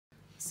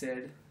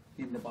said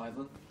in the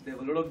Bible. There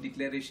were a lot of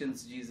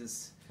declarations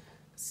Jesus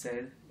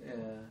said,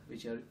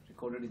 which are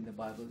recorded in the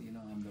Bible. You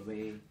know, I'm the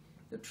way,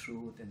 the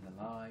truth, and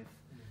the life.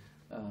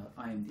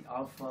 I am the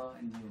Alpha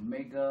and the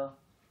Omega.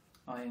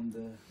 I am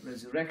the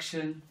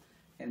resurrection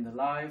and the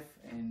life.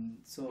 And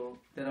so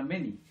there are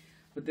many.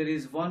 But there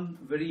is one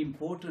very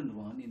important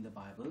one in the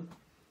Bible.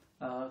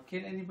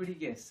 Can anybody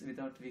guess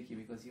without Vicky?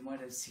 Because you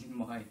might have seen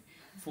my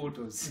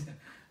photos.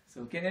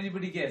 So can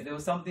anybody guess? There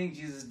was something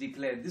Jesus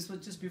declared. This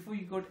was just before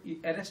he got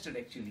arrested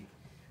actually.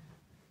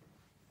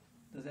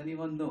 Does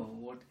anyone know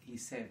what he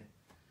said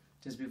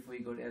just before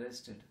he got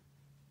arrested?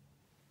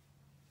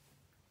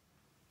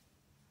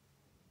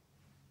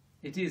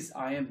 It is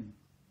I am,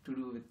 to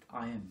do with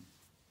I am.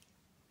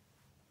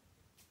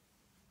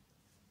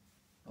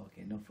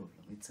 Okay, no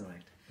problem. It's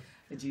alright.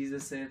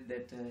 Jesus said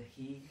that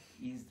he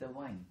is the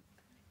wine.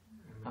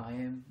 I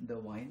am the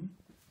wine.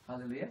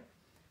 Hallelujah.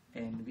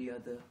 And we are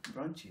the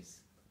branches,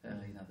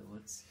 in other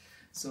words.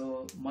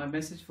 So my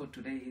message for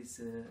today is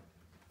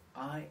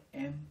I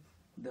am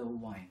the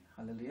wine.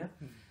 Hallelujah.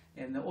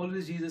 And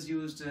always Jesus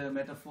used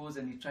metaphors,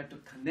 and he tried to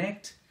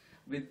connect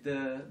with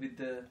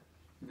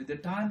the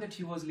time that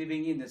he was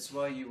living in. That's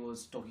why he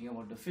was talking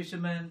about the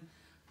fishermen.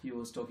 He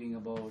was talking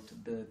about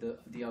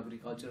the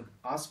agricultural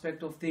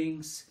aspect of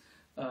things.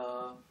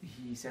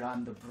 He said,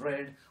 I'm the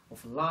bread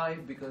of life,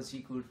 because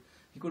he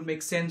could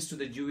make sense to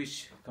the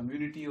Jewish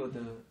community or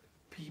the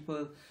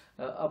people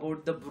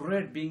about the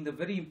bread being the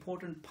very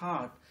important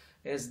part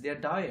as their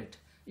diet.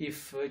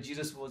 If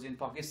Jesus was in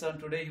Pakistan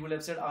today, he would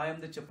have said, I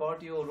am the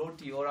chapati or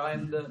roti, or I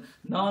am the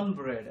naan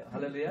bread.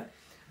 Hallelujah.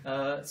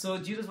 So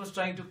Jesus was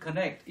trying to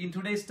connect. In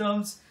today's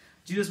terms,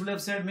 Jesus would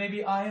have said,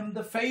 maybe I am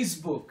the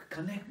Facebook.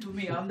 Connect to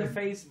me, I'm the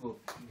Facebook.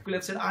 He could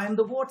have said, I am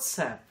the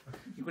WhatsApp.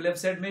 He could have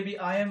said, maybe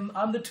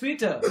I'm the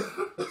Twitter.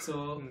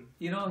 So,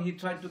 you know, he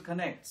tried to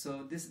connect.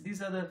 So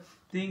these are the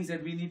things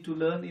that we need to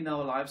learn in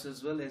our lives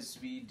as well as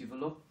we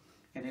develop,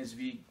 and as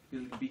we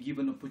will be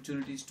given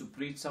opportunities to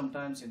preach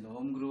sometimes in the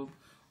home group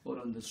or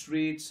on the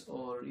streets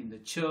or in the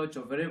church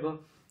or wherever,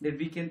 that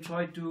we can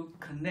try to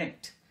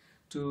connect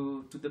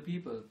to the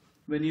people.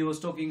 When he was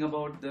talking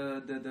about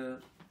the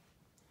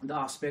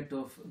aspect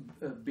of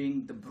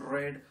being the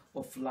bread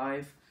of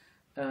life,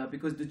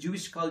 because the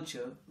Jewish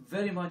culture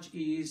very much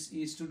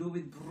is to do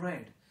with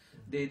bread.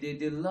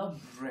 They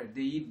love bread.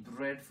 They eat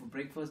bread for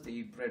breakfast, they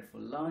eat bread for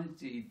lunch,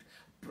 they eat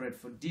bread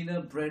for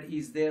dinner. Bread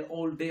is there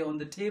all day on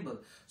the table.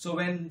 So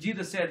when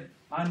Jesus said,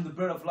 I'm the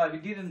bread of life,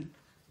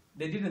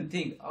 they didn't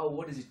think, oh,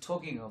 what is he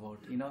talking about,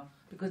 you know,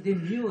 because they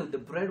knew the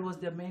bread was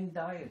their main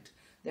diet.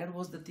 That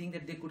was the thing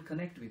that they could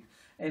connect with.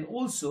 And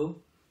also,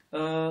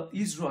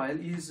 Israel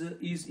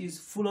is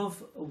full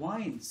of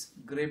wines,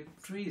 grape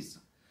trees.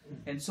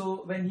 And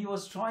so when he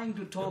was trying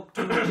to talk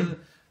to the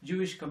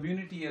Jewish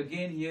community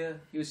again here,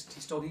 he's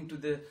talking to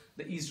the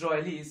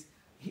Israelis,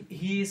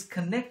 he is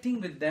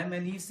connecting with them,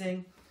 and he's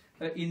saying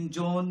in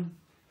John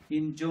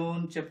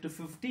chapter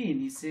 15,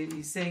 he's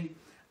saying,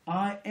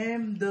 I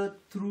am the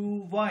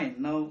true wine.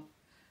 Now,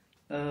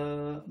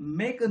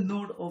 make a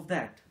note of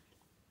that.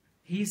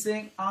 He's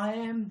saying, I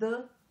am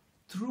the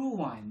true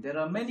wine. There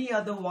are many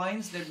other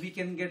wines that we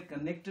can get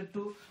connected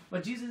to,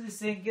 but Jesus is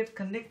saying, get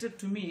connected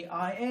to me.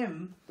 I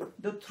am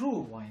the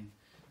true wine.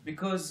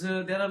 Because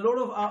there are a lot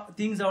of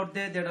things out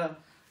there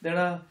that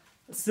are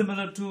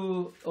similar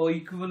to or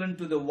equivalent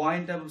to the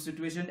wine type of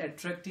situation,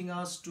 attracting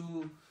us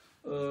to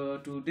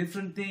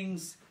different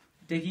things,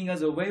 taking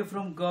us away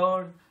from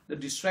God, the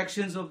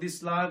distractions of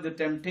this life, the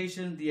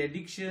temptations, the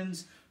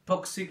addictions,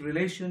 toxic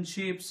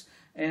relationships,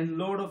 and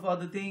a lot of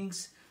other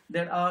things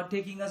that are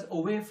taking us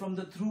away from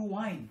the true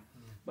wine.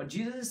 But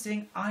Jesus is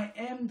saying, I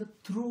am the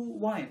true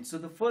wine. So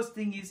the first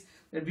thing is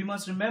that we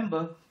must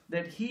remember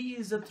that he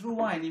is the true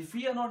wine. If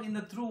we are not in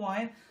the true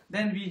wine,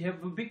 then we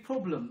have a big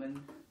problem.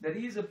 And there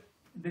is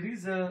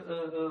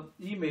a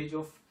image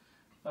of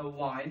a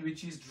wine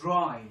which is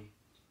dry,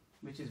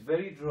 which is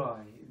very dry.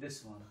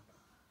 This one.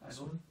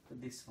 This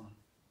one?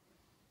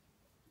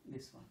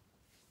 This one.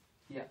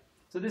 Yeah.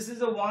 So this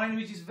is a wine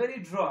which is very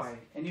dry,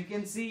 and you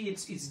can see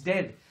it's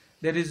dead.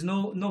 There is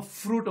no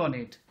fruit on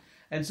it.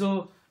 And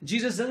so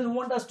Jesus doesn't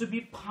want us to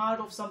be part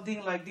of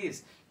something like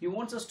this. He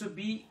wants us to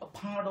be a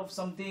part of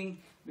something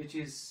which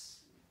is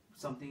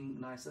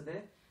something nicer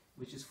there,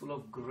 which is full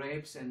of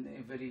grapes and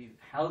a very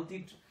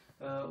healthy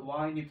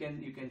wine. You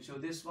can show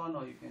this one,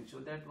 or you can show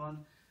that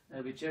one,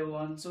 whichever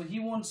one. So he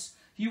wants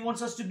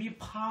us to be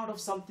part of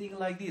something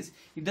like this.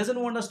 He doesn't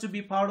want us to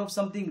be part of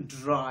something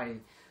dry,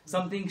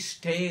 something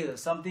stale,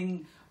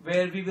 something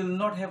where we will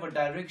not have a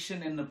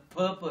direction and a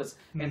purpose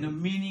and a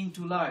meaning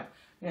to life.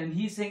 And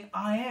he's saying,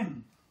 I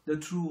am the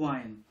true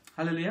wine.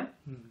 Hallelujah.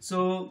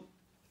 So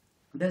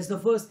that's the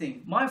first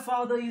thing. My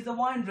Father is the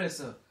wine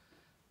dresser.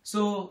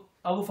 So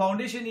our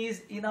foundation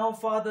is in our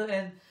Father,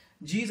 and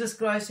Jesus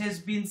Christ has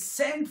been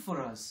sent for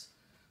us,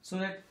 so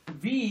that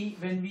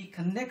when we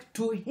connect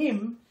to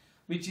him,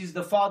 which is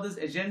the Father's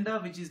agenda,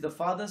 which is the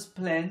Father's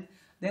plan,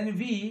 then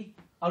we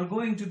are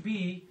going to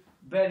be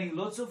bearing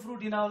lots of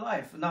fruit in our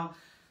life. Now,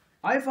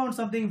 I found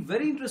something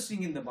very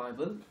interesting in the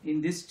Bible,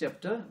 in this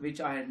chapter,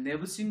 which I had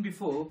never seen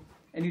before.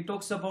 And it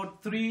talks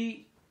about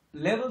 3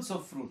 levels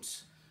of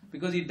fruits.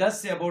 Because it does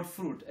say about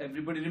fruit.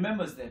 Everybody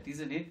remembers that,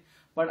 isn't it?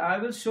 But I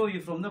will show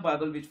you from the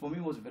Bible, which for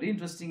me was very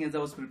interesting as I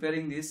was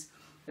preparing this.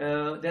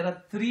 There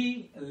are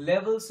 3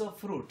 levels of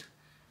fruit.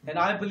 And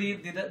I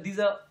believe that these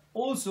are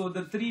also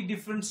the 3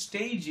 different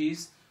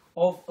stages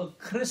of a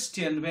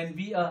Christian when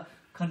we are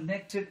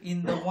connected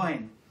in the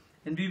vine.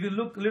 And we will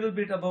look a little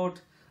bit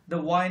about the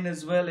vine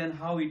as well and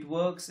how it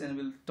works. And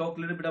we'll talk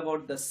a little bit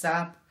about the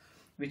sap,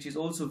 which is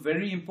also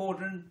very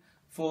important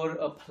for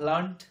a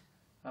plant,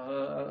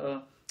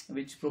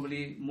 which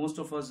probably most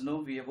of us know.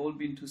 We have all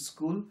been to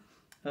school.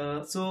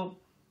 So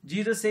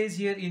Jesus says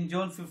here in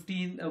John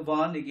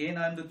 15:1, again,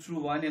 I am the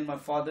true vine and my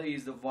Father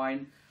is the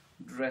vine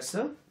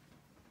dresser.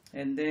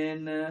 And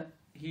then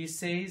he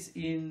says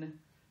in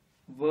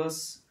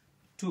verse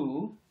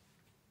 2,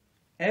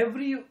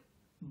 every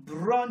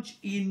branch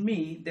in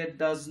me that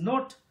does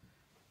not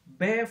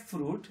bear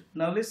fruit,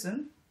 now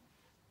listen,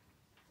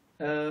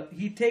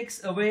 he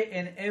takes away,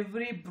 and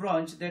every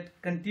branch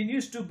that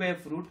continues to bear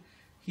fruit,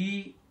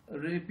 he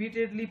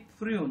repeatedly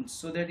prunes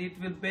so that it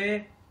will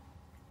bear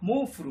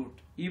more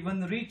fruit,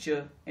 even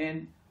richer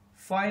and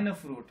finer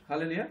fruit.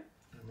 Hallelujah.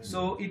 Amen.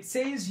 So it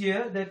says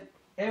here that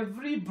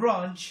every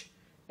branch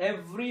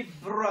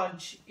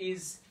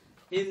is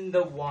in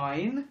the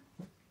vine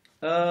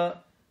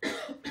that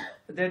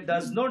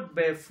does not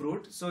bear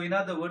fruit. So in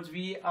other words,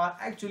 we are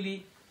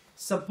actually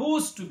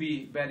supposed to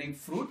be bearing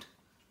fruit,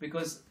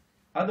 because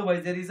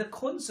otherwise there is a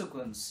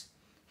consequence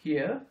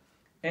here.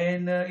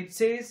 And it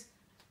says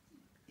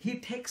he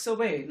takes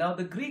away. Now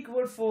the Greek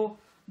word for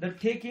the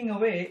taking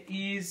away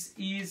is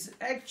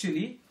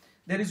actually,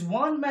 there is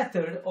one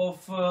method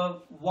of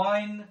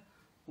wine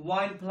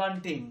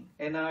planting,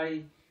 and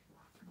I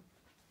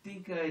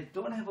think I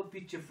don't have a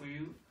picture for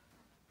you.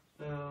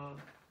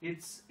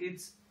 It's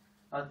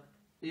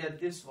yeah,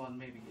 this one,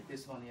 maybe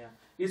this one. Yeah,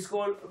 it's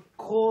called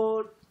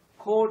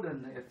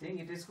cordon. I think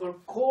it is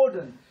called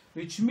cordon,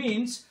 which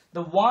means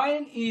the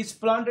vine is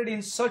planted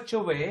in such a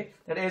way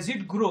that as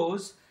it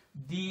grows,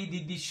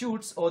 the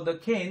shoots or the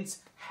canes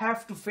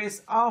have to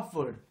face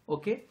outward.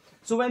 Okay,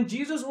 so when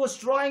Jesus was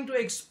trying to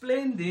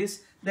explain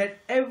this, that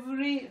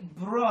every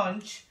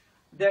branch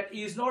that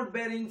is not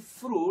bearing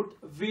fruit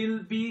will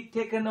be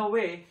taken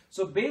away.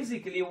 So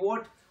basically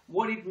what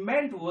it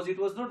meant was, it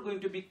was not going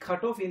to be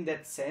cut off in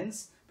that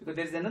sense, because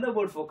there is another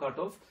word for cut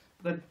off,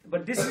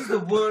 but this is the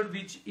word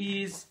which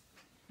is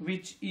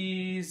where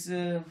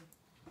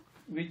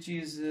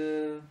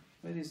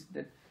is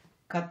that?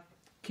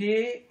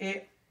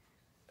 K-A-T-H-A-I-R-E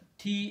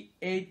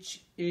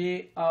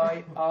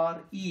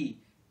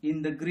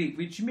in the Greek,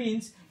 which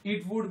means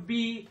it would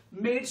be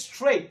made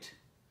straight,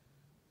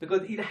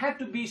 because it had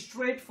to be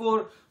straight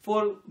for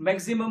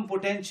maximum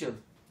potential.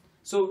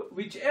 So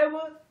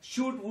whichever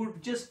shoot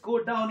would just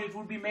go down, it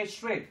would be made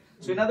straight.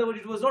 So in other words,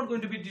 it was not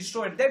going to be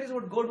destroyed. That is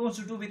what God wants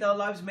to do with our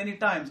lives many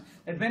times.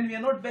 That when we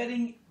are not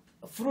bearing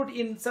fruit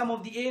in some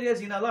of the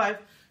areas in our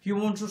life, He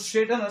wants to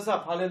straighten us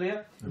up.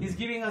 Hallelujah. He's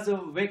giving us a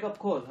wake-up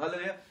call.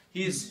 Hallelujah.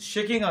 He's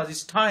shaking us.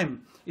 It's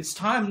time. It's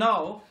time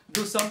now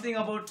to do something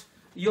about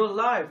your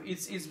life.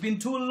 It's been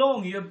too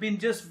long. You have been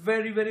just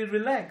very, very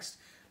relaxed.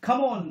 Come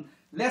on.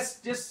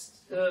 Let's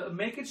just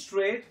make it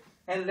straight,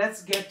 and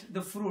let's get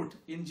the fruit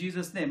in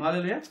Jesus' name.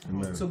 Hallelujah.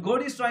 Amen. So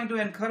God is trying to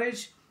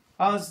encourage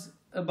us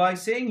by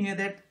saying here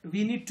that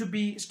we need to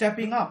be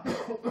stepping up,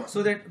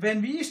 so that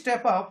when we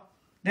step up,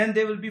 then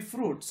there will be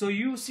fruit. So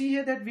you see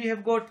here that we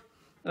have got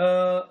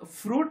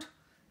fruit.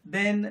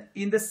 Then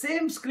in the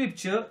same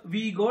scripture,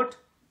 we got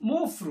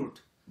more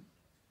fruit.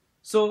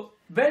 So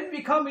when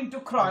we come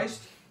into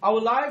Christ, our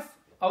life,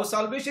 our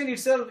salvation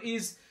itself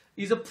is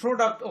a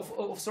product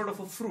of sort of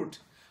a fruit.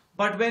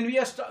 But when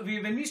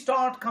we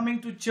start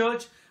coming to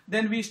church,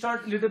 then we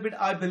start a little bit,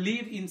 I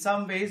believe in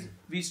some ways,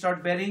 we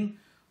start bearing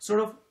sort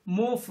of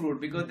more fruit,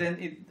 because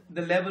then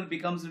the level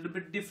becomes a little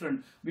bit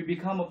different. We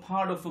become a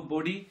part of a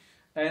body,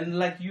 and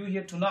like you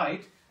here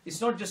tonight, it's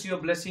not just you're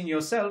blessing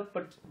yourself,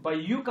 but by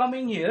you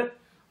coming here,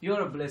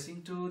 you're a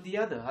blessing to the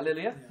other.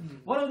 Hallelujah. Yeah.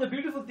 One of the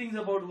beautiful things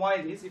about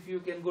wine is, if you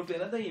can go to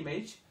another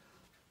image,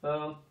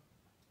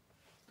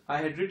 I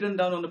had written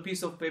down on a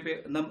piece of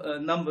paper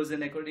numbers,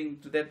 and according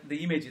to that the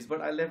images,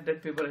 but I left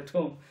that paper at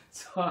home,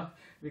 so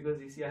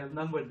because you see I have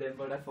numbered them,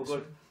 but I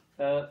forgot.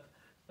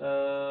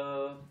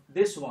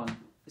 This one,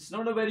 it's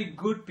not a very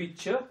good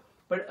picture,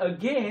 but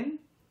again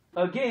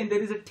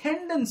there is a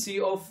tendency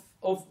of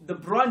the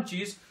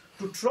branches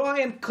to try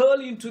and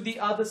curl into the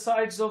other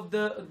sides of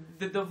the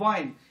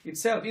vine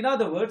itself. In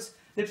other words,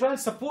 they try and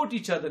support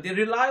each other, they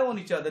rely on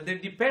each other, they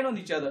depend on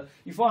each other.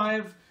 If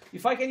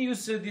I can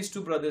use these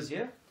two brothers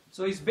here,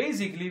 so it's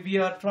basically we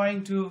are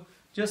trying to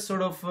just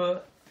sort of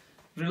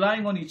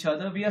relying on each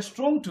other. We are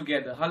strong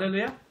together.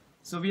 Hallelujah.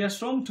 So we are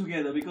strong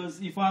together, because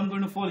if I'm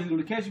going to fall, he's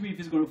going to catch me. If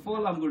he's going to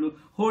fall, I'm going to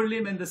hold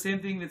him. And the same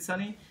thing with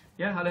Sunny.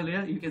 Yeah,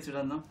 hallelujah. You can sit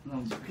down now.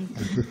 No,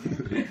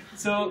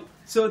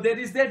 so there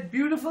is that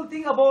beautiful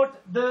thing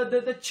about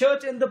the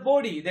church and the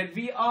body, that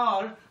we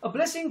are a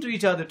blessing to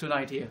each other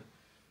tonight here.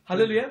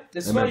 Hallelujah.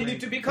 That's Amen. why you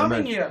need to be coming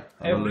Amen. here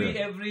Hallelujah.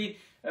 every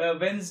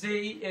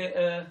Wednesday,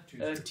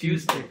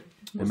 Tuesday.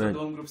 Most of Amen. the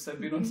home groups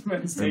have been on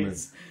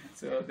Wednesdays.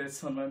 So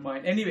that's on my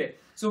mind. Anyway,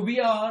 so we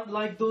are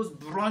like those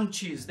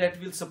branches that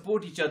will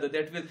support each other,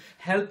 that will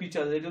help each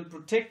other, that will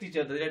protect each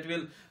other, that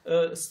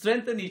will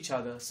strengthen each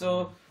other.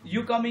 So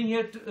you coming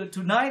here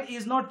tonight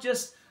is not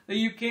just that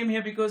you came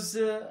here because,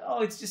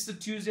 it's just a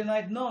Tuesday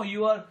night. No,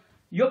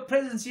 your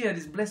presence here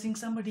is blessing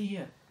somebody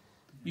here.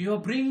 You are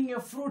bringing your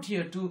fruit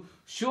here to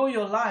show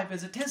your life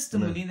as a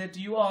testimony that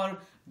you are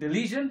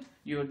diligent,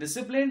 you are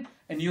disciplined,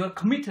 and you are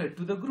committed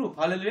to the group.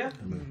 Hallelujah.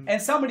 Amen.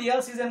 And somebody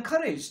else is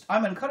encouraged.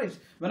 I'm encouraged.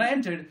 When I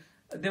entered,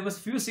 there was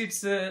few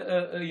seats,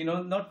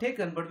 not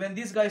taken. But when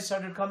these guys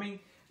started coming,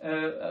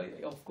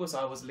 of course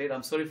I was late.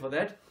 I'm sorry for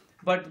that.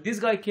 But this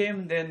guy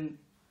came, then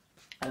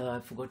I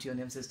forgot your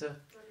name, sister.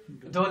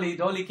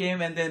 Dolly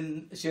came, and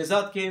then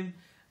Shehzad came,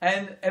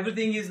 and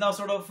everything is now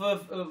sort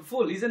of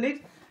full, isn't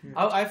it?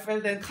 I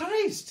felt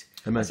encouraged.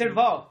 Amen. I said,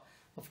 wow.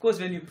 Of course,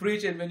 when you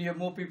preach and when you have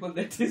more people,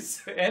 that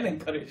is an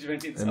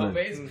encouragement in some Amen.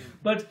 ways.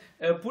 But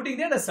putting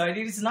that aside,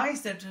 it is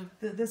nice that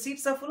the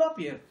seats are full up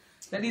here.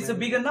 That is a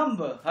bigger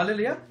number.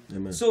 Hallelujah.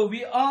 Amen. So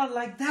we are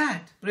like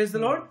that. Praise the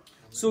Lord.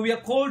 So we are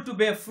called to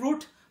bear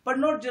fruit, but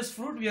not just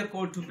fruit. We are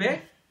called to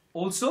bear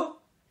also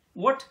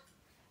what?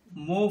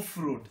 More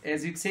fruit,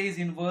 as it says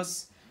in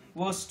verse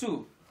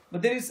 2.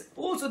 But there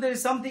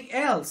is something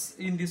else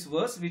in this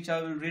verse, which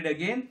I will read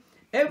again.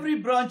 Every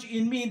branch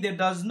in me that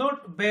does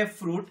not bear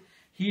fruit,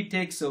 he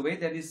takes away.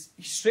 That is,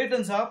 he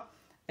straightens up,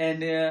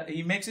 and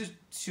he makes it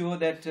sure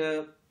that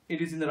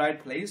it is in the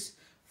right place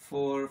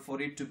for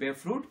it to bear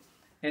fruit.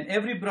 And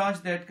every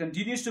branch that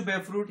continues to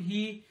bear fruit,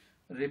 he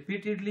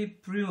repeatedly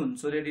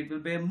prunes so that it will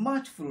bear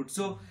much fruit.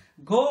 So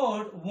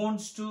God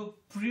wants to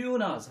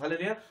prune us.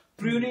 Hallelujah.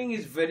 Pruning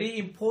is very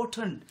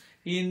important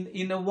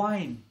in a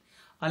wine.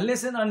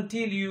 Unless and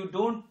until you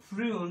don't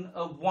prune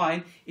a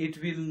wine,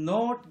 it will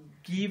not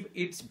give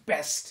its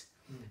best.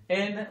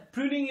 And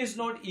pruning is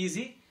not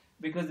easy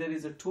because there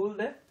is a tool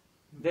there.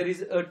 There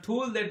is a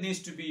tool that needs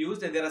to be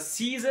used, and there are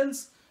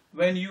seasons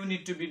when you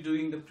need to be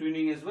doing the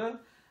pruning as well.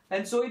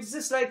 And so it's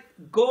just like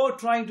God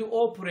trying to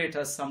operate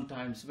us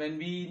sometimes when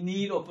we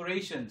need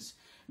operations,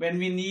 when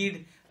we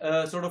need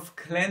sort of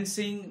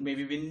cleansing,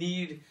 maybe we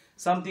need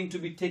something to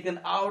be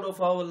taken out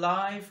of our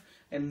life,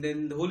 and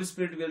then the Holy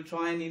Spirit will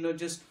try and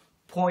just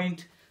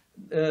point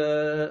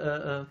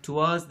to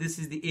us. This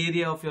is the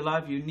area of your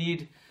life you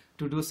need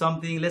to do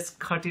something. Let's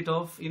cut it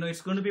off.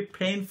 It's going to be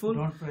painful.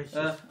 Not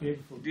precious,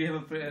 painful. Do you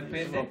have a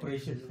pain?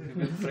 Operation.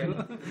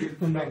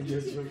 We'll No, I'm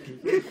just joking.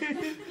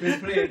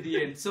 pray at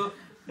the end. So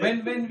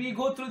when we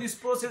go through this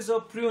process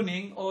of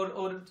pruning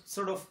or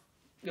sort of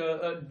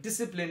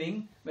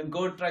disciplining, when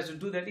God tries to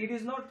do that, it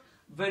is not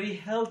very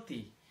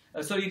healthy.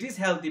 It is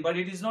healthy, but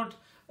it is not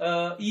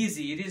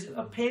easy. It is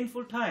a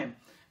painful time,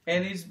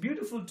 and it's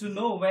beautiful to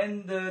know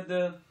when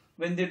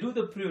when they do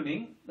the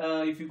pruning.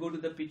 If you go to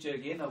the picture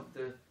again of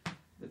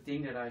the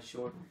thing that I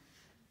showed,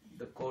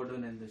 the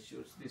cordon and the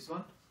shoots, this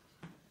one.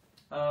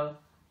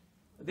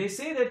 They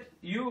say that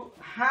you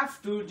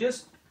have to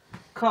just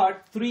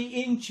cut 3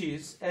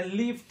 inches and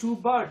leave 2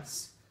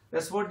 buds.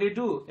 That's what they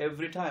do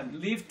every time.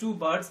 Leave 2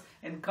 buds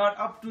and cut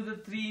up to the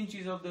 3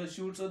 inches of the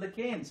shoots or the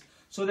canes,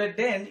 so that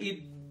then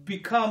it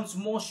becomes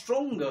more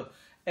stronger.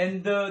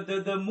 And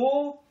the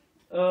more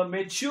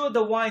mature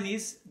the wine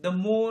is, the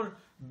more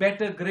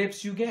better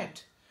grapes you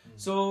get.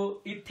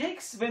 So it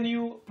takes, when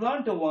you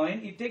plant a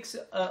wine, it takes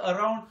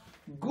around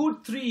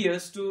good 3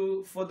 years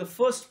for the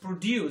first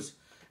produce.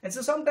 And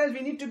so sometimes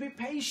we need to be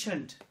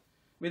patient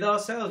with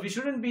ourselves. We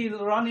shouldn't be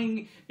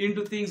running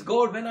into things.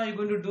 God, when are you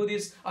going to do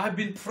this? I've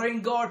been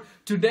praying, God,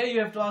 today you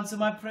have to answer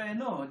my prayer.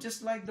 No,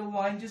 just like the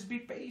wine, just be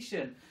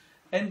patient.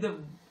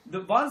 And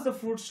once the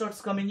fruit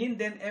starts coming in,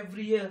 then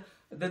every year,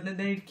 then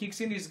it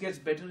kicks in, it gets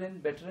better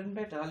and better and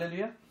better.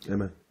 Hallelujah.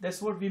 Amen.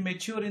 That's what we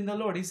mature in the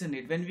Lord, isn't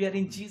it? When we are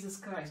in Jesus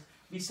Christ,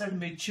 we start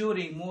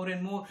maturing more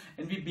and more,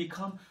 and we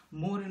become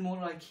more and more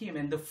like Him.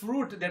 And the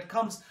fruit that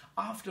comes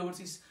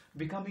afterwards is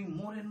becoming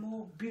more and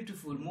more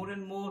beautiful, more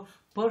and more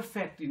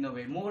perfect in a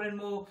way, more and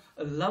more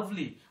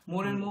lovely,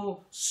 more and more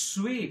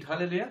sweet.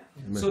 Hallelujah.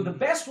 Amen. So the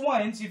best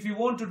wines, if you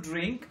want to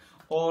drink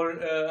or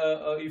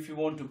if you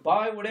want to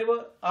buy,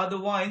 whatever, are the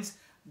wines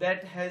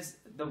that has,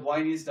 the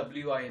wine is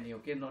W-I-N-E,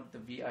 okay, not the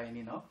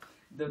V-I-N-E now.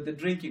 The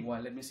drinking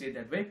wine, let me say it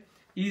that way,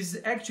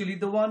 is actually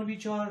the one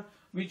which are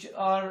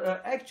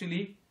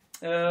actually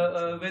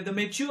where the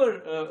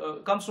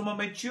mature comes from a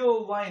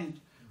mature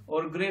wine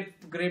or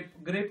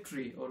grape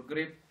tree or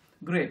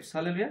grapes.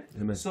 Hallelujah.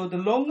 Amen. So the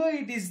longer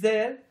it is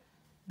there,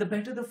 the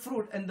better the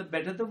fruit and the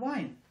better the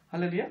wine.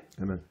 Hallelujah.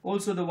 Amen.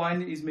 Also the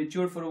wine is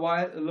matured for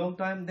a long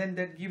time, then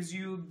that gives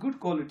you good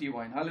quality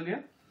wine.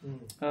 Hallelujah.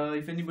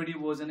 If anybody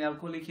was an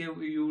alcoholic here,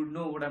 you would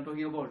know what I'm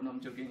talking about. No,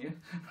 I'm joking here.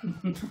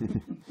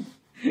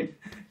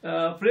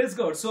 Praise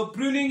God. So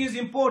pruning is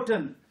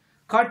important.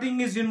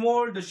 Cutting is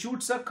involved. The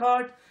shoots are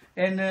cut,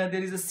 and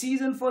there is a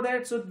season for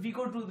that. So we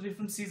go through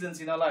different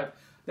seasons in our life.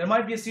 There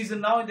might be a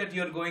season now that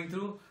you're going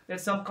through, that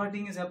some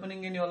cutting is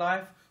happening in your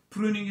life.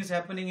 pruning is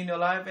happening in your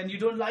life and you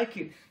don't like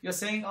it. You're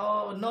saying,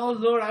 oh no,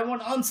 Lord, I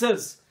want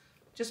answers.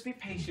 Just be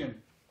patient.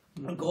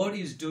 God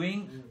is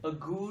doing a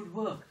good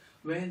work.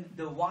 When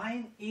the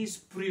vine is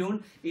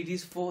pruned, it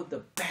is for the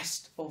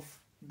best of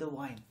the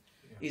vine.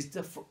 It's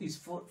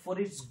for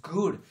its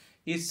good.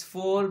 It's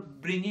for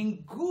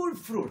bringing good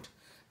fruit.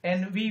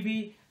 And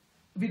we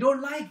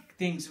don't like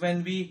things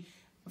when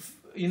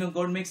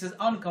God makes us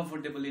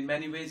uncomfortable in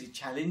many ways. He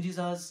challenges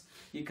us.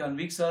 He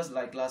convicts us.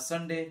 Like last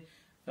Sunday,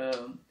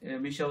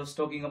 Misha was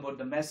talking about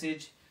the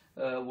message,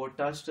 what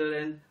touched her,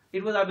 and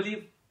it was, I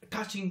believe,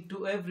 touching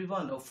to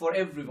everyone or for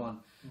everyone.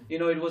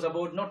 It was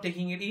about not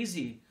taking it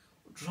easy,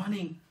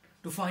 running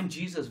to find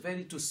Jesus,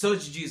 to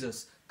search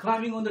Jesus,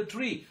 climbing on the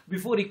tree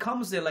before he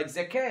comes there, like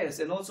Zacchaeus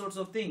and all sorts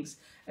of things.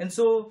 And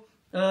so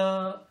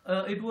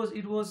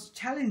it was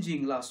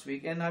challenging last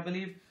week, and I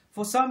believe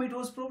for some it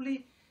was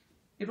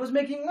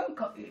making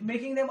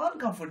them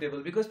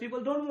uncomfortable, because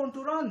people don't want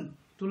to run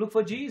to look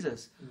for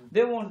Jesus.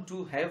 They want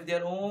to have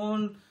their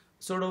own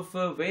sort of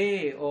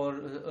way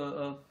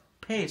or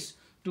pace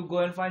to go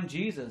and find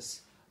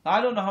Jesus.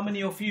 I don't know how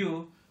many of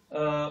you,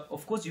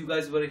 of course you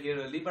guys were here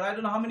early, but I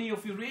don't know how many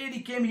of you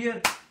really came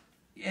here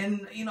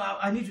and,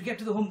 I need to get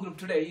to the home group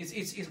today.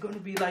 It's going to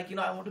be like,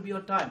 I want to be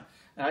on time.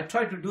 And I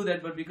tried to do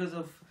that, but because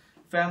of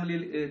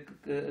family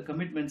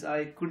commitments,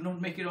 I could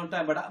not make it on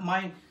time. But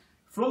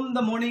from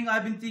the morning,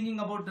 I've been thinking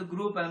about the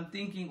group, and I'm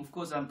thinking, of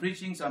course, I'm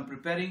preaching, so I'm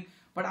preparing.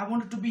 But I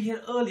wanted to be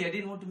here early. I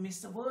didn't want to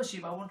miss the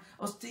worship. I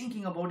was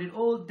thinking about it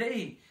all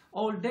day.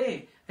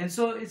 And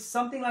so it's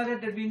something like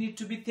that we need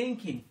to be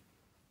thinking.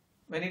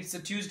 When it's a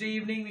Tuesday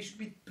evening, we should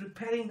be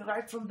preparing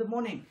right from the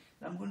morning.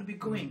 I'm going to be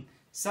going.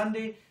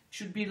 Sunday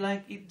should be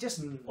like, it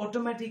just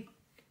automatic.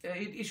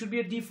 It should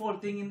be a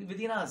default thing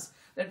within us.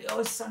 That,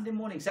 it's Sunday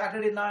morning,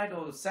 Saturday night,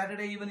 or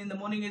Saturday even in the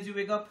morning as you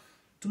wake up.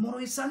 Tomorrow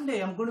is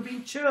Sunday. I'm going to be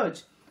in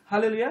church.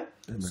 Hallelujah.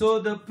 Amen. So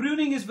the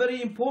pruning is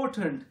very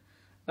important.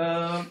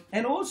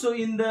 And also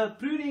in the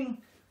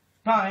pruning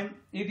time,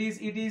 it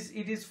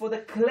is for the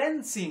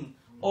cleansing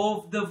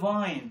of the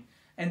vine.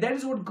 And that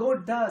is what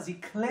God does. He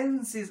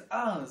cleanses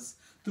us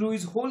through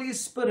His Holy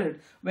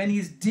Spirit when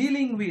He's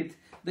dealing with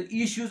the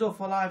issues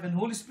of our life. And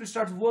Holy Spirit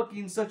starts working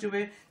in such a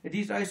way that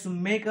He tries to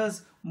make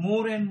us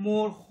more and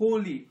more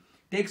holy.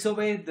 Takes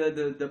away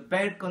the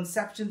bad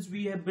conceptions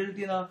we have built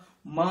in our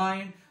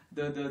mind,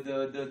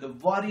 the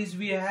worries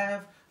we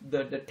have,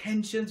 the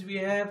tensions we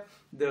have,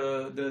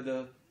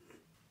 the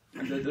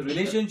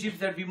relationships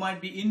that we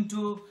might be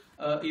into.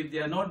 If they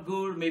are not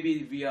good,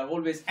 maybe we are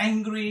always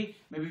angry,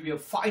 maybe we are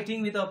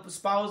fighting with our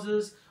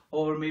spouses,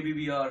 or maybe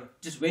we are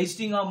just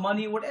wasting our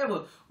money,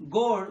 whatever.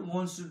 God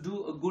wants to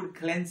do a good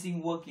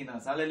cleansing work in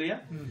us.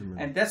 Hallelujah. Mm-hmm.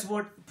 And that's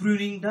what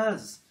pruning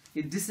does.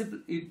 It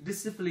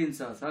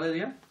disciplines us.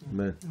 Hallelujah.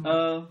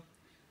 Amen.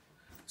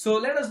 So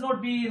let us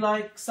not be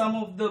like some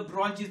of the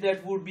branches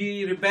that would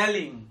be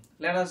rebelling.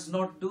 Let us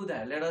not do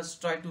that. Let us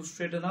try to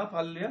straighten up.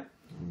 Hallelujah.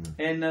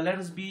 And let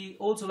us be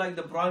also like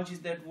the branches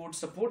that would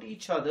support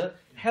each other,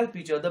 help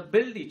each other,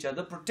 build each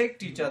other,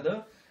 protect each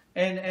other,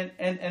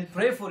 and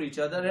pray for each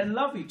other and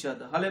love each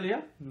other.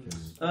 Hallelujah.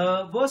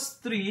 Verse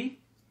 3,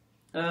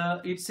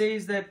 it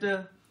says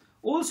that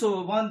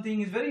also one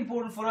thing is very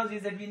important for us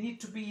is that we need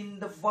to be in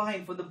the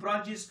vine for the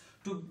branches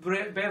to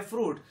bear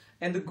fruit.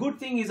 And the good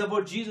thing is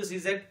about Jesus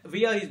is that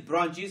we are His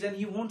branches, and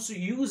He wants to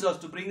use us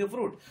to bring the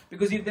fruit.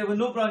 Because if there were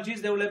no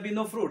branches, there would have been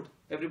no fruit.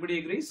 Everybody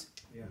agrees?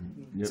 Yeah.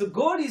 Yep. So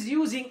God is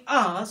using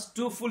us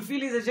to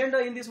fulfill His agenda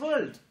in this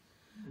world.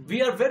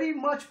 We are very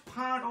much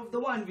part of the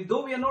vine.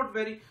 Though we are not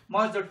very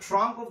much the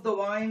trunk of the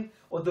vine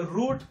or the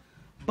root,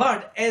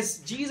 but as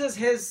Jesus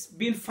has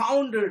been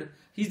founded,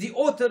 He's the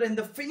author and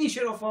the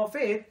finisher of our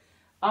faith,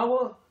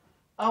 our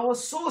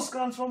source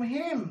comes from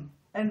Him.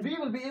 And we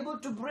will be able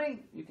to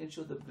bring, you can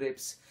show the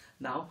grapes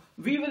now,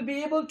 we will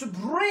be able to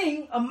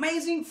bring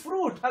amazing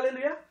fruit.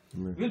 Hallelujah.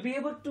 Amen. We'll be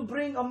able to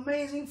bring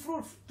amazing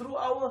fruit through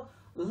our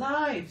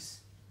lives.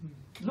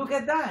 Look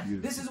at that.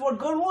 Beautiful. This is what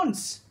God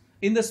wants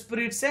in the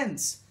spirit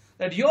sense.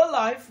 That your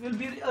life will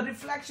be a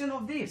reflection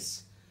of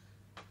this.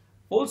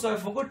 Also, I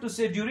forgot to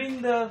say,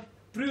 during the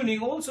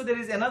pruning, also there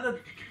is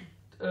another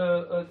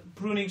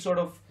pruning sort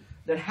of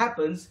that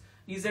happens,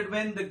 is that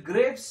when the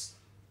grapes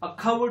are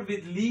covered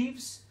with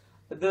leaves,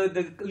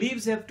 the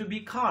leaves have to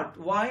be cut.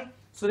 Why?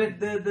 So that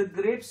the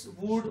grapes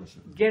would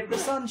get the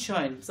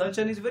sunshine.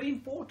 Sunshine is very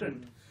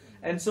important.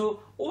 And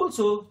so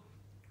also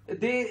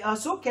they are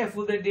so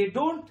careful that they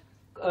don't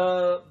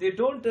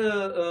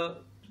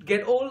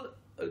get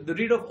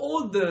rid of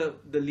all the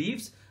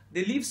leaves.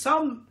 They leave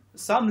some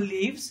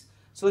leaves,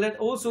 so that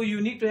also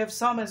you need to have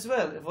some as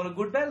well for a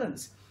good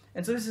balance.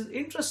 And so this is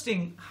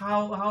interesting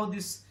how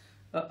this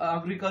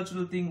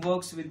agricultural thing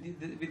works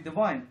with the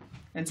vine.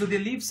 And so they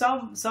leave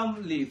some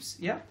leaves,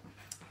 yeah.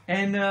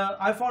 And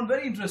I found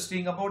very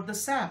interesting about the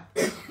sap,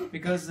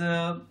 because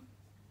the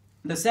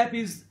sap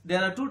is,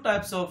 there are two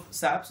types of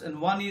saps,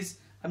 and one is,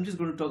 I'm just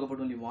going to talk about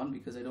only one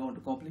because I don't want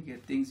to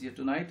complicate things here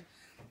tonight.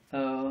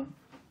 I'm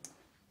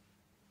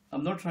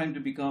not trying to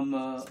become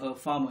a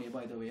farmer,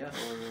 by the way, yeah?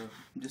 Or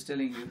I'm just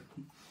telling you.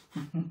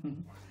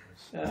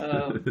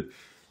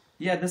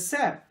 Yeah, the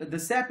sap. The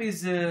sap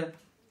is the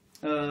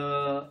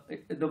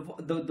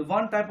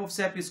one type of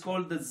sap is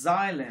called the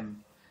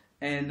xylem,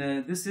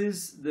 and this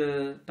is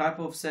the type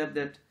of sap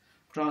that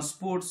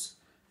transport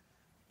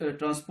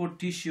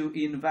tissue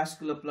in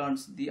vascular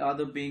plants. The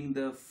other being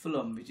the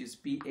phloem, which is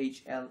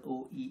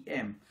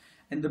phloem,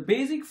 and the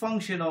basic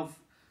function of,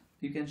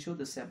 you can show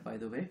the sap by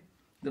the way.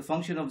 The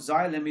function of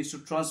xylem is to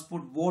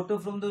transport water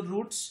from the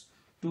roots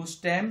to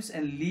stems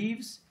and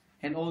leaves,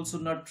 and also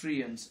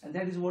nutrients, and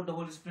that is what the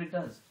Holy Spirit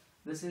does.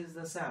 This is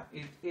the sap.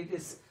 It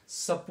is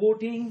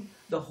supporting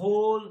the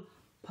whole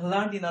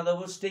plant, in other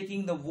words,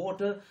 taking the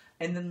water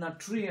and the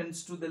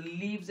nutrients to the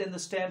leaves and the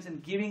stems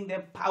and giving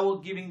them power,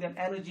 giving them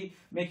energy,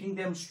 making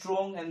them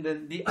strong, and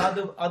then the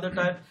other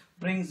type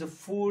brings the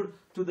food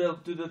to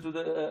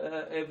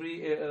the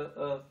every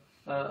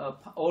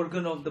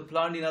organ of the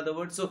plant, in other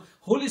words. So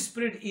Holy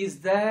Spirit is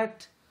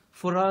that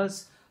for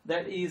us,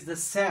 that is the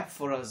sap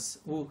for us,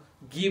 who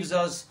gives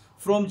us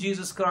from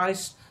Jesus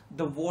Christ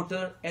the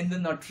water and the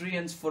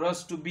nutrients for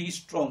us to be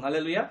strong.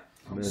 Hallelujah.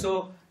 Amen.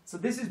 So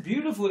this is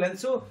beautiful. And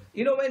so,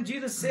 when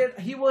Jesus said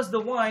he was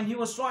the vine, he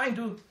was trying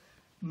to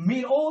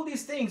mean all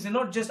these things, and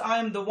not just I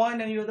am the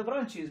vine and you are the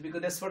branches,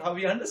 because that's how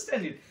we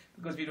understand it,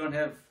 because we don't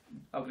have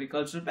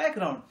agricultural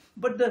background.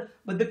 But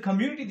the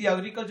community, the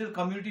agricultural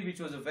community, which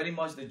was very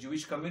much the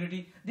Jewish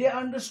community, they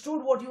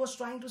understood what he was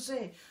trying to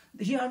say.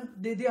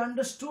 They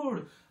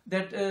understood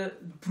that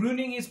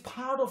pruning is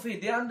part of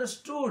it. They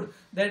understood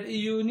that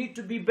you need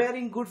to be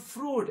bearing good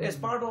fruit as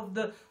part of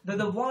the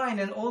vine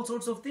and all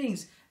sorts of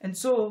things. And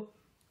so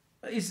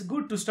it's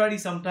good to study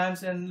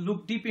sometimes and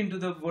look deep into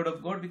the Word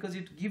of God, because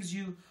it gives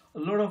you a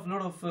lot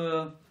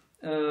of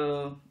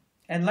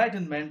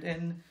enlightenment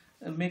and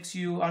makes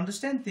you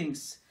understand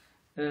things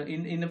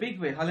in a big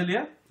way.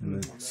 Hallelujah.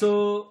 Amen.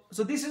 So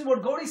this is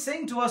what God is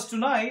saying to us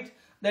tonight,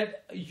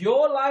 that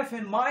your life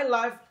and my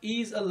life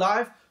is a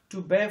life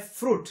to bear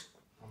fruit.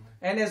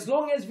 And as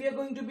long as we are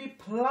going to be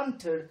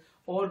planted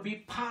or be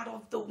part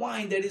of the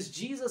vine that is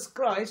Jesus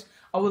Christ,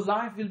 our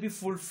life will be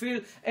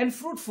fulfilled and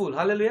fruitful.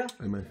 Hallelujah.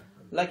 Amen.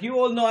 Like you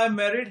all know, I'm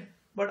married,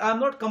 but I'm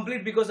not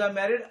complete because I'm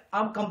married.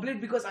 I'm complete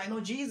because I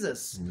know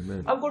Jesus.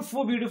 Amen. I've got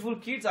 4 beautiful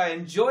kids. I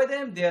enjoy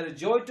them. They are a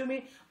joy to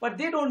me, but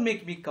they don't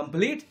make me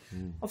complete.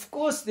 Of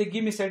course, they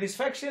give me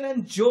satisfaction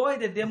and joy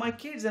that they're my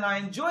kids and I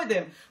enjoy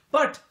them.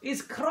 But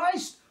it's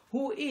Christ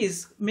who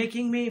is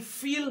making me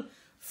feel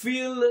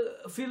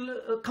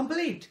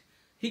complete.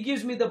 He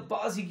gives me the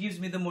buzz, he gives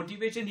me the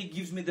motivation, he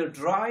gives me the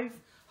drive.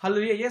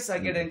 Hallelujah. Yes, I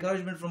get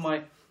encouragement from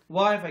my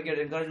wife, I get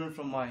encouragement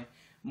from my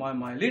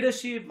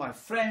leadership, my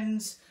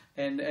friends,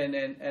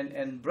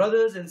 and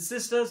brothers and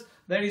sisters.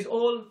 That is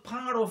all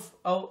part of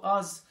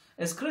us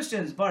as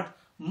Christians. But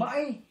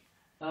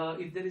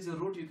if there is a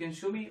root, you can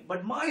show me.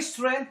 But my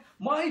strength,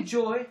 my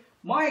joy,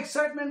 my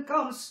excitement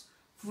comes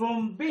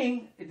from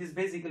it is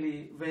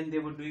basically when they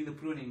were doing the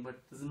pruning, but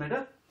doesn't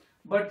matter.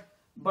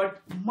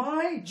 But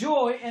my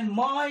joy and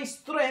my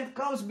strength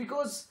comes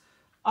because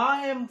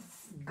I am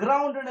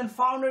grounded and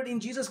founded in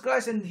Jesus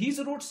Christ, and his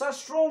roots are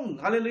strong.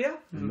 Hallelujah.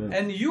 Amen.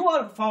 And you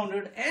are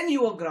founded and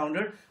you are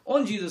grounded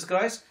on Jesus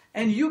Christ,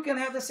 and you can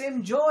have the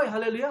same joy.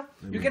 Hallelujah.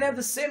 Amen. You can have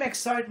the same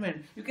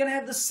excitement. You can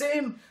have the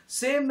same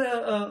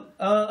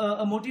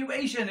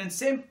motivation and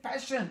same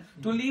passion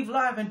to live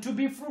life and to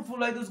be fruitful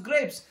like those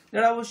grapes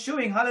that I was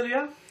showing.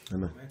 Hallelujah.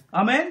 Amen.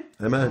 Amen.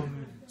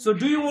 Amen. So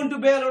do you want to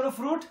bear a lot of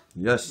fruit?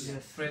 Yes.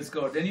 Praise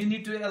God. Then you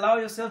need to allow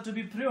yourself to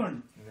be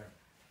pruned.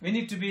 We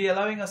need to be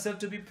allowing ourselves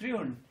to be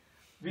pruned.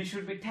 We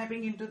should be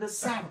tapping into the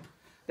sap,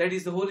 that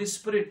is the Holy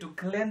Spirit, to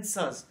cleanse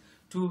us,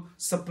 to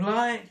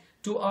supply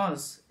to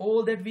us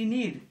all that we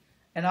need.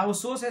 And our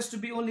source has to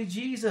be only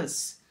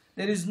Jesus.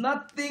 There is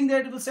nothing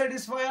that will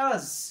satisfy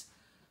us.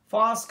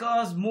 Fast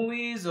cars,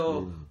 movies,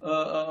 or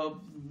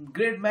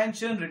great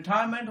mansion,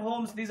 retirement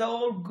homes, these are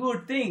all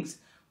good things.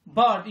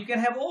 But you can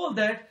have all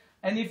that,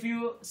 and if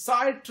you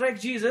sidetrack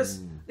Jesus,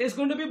 it's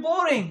going to be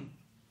boring.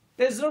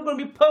 There's not going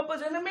to be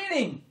purpose and a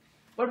meaning.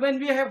 But when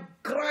we have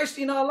Christ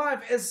in our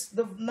life as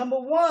the number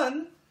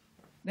one,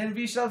 then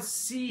we shall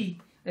see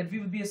that we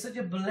will be such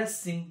a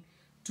blessing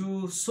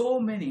to so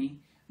many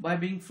by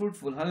being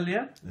fruitful.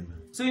 Hallelujah. Amen.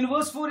 So in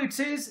verse 4 it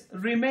says,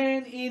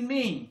 remain in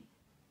me,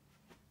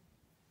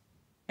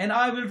 and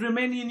I will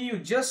remain in you,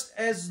 just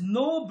as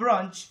no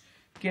branch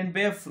can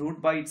bear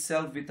fruit by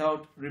itself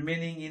without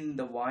remaining in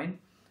the vine,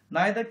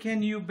 neither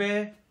can you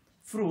bear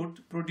fruit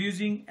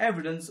producing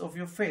evidence of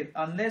your faith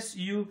unless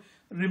you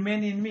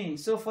remain in me.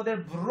 So for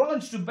that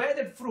branch to bear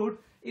that fruit,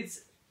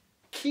 it's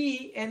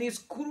key and it's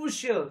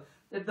crucial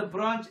that the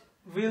branch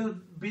will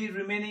be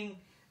remaining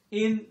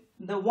in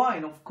the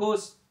vine. Of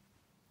course,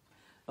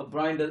 a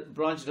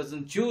branch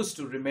doesn't choose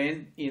to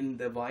remain in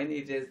the vine.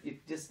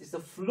 It's the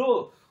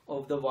flow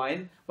of the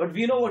vine. But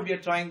we know what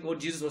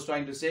Jesus was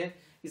trying to say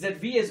is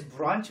that we as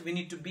branch, we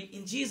need to be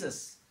in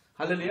Jesus.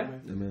 Hallelujah.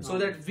 Amen. So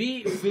that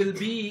we will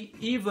be,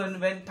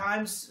 even when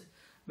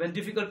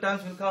difficult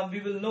times will come, we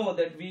will know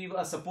that we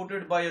are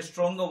supported by a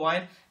stronger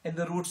vine and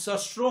the roots are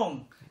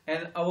strong.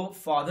 And our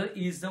Father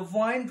is the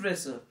vine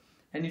dresser.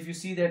 And if you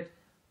see that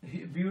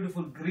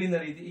beautiful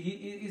greenery.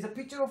 He is a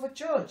picture of a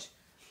church.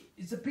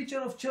 It's a picture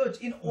of church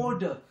in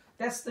order.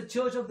 That's the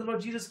church of the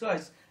Lord Jesus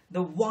Christ.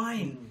 The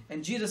vine.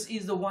 And Jesus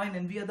is the vine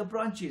and we are the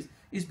branches.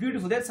 It's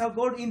beautiful. That's how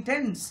God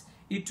intends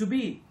it to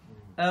be.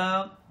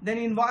 Then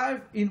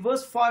in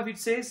verse 5 it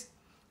says,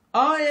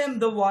 I am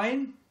the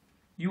vine,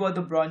 you are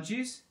the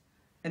branches.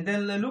 And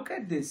then look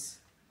at this.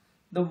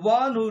 The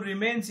one who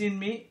remains in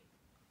me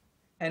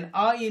and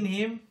I in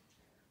him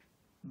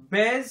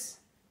bears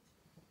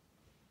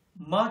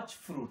much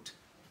fruit.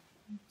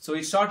 So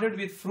he started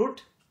with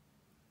fruit.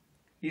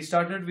 He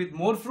started with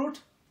more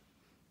fruit.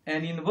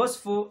 And in verse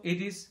 4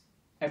 it is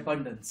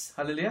abundance.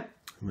 Hallelujah.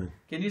 Amen.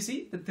 Can you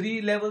see the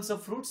 3 levels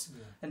of fruits?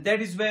 Yeah. And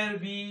that is where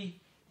we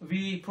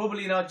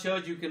probably in our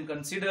church you can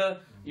consider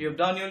you have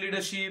done your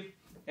leadership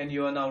and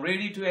you are now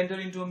ready to enter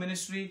into a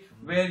ministry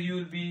where you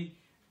will be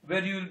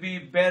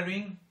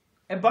bearing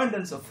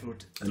abundance of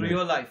fruit through Amen.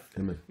 your life.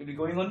 Amen. You'll be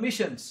going on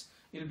missions.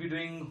 You'll be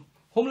doing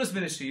homeless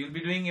ministry. You'll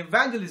be doing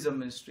evangelism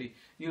ministry.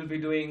 You'll be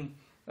doing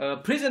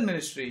prison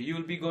ministry.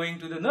 You'll be going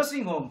to the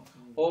nursing home,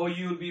 or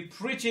you'll be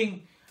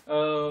preaching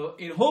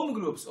in home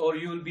groups, or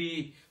you'll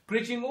be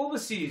preaching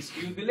overseas.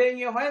 You'll be laying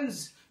your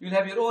hands. You'll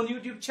have your own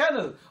YouTube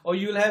channel, or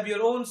you'll have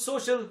your own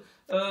social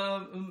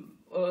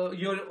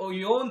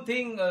your own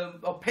thing,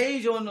 a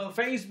page on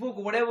Facebook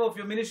or whatever of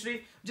your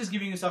ministry. Just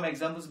giving you some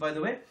examples, by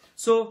the way.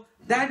 So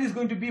that is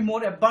going to be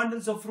more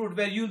abundance of fruit,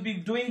 where you'll be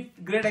doing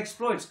great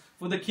exploits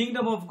for the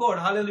kingdom of God.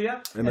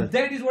 Hallelujah. Amen. And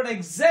that is what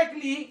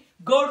exactly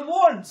God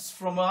wants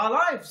from our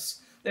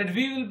lives, that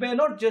we will bear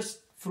not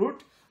just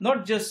fruit,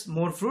 not just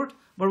more fruit,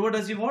 but what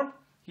does He want?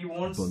 He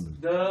wants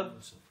Abundance. the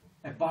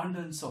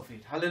abundance of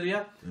it.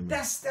 Hallelujah. Amen.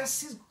 That's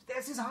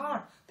his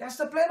heart. That's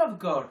the plan of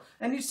God.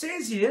 And it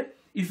says here,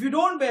 if you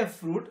don't bear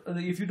fruit,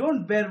 if you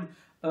don't bear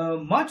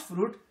much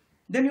fruit,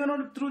 then you're not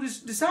a true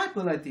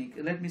disciple, I think.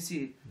 Let me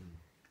see.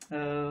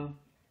 I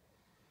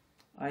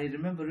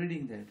remember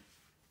reading that.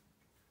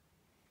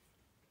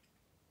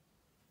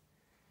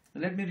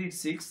 Let me read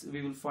 6.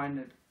 We will find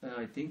it,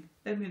 I think.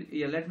 Let me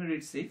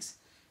read 6.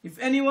 If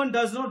anyone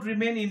does not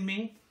remain in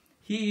me,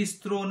 he is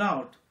thrown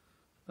out.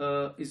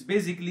 Is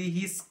basically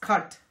he's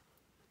cut.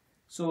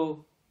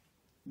 So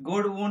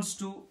God wants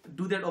to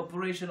do that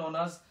operation on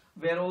us,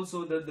 where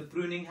also the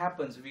pruning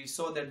happens. We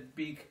saw that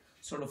big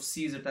sort of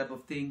Caesar type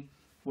of thing,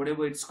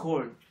 whatever it's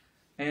called,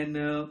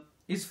 and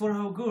it's for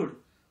our good,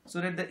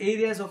 so that the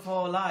areas of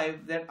our life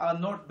that are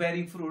not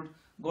bearing fruit,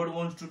 God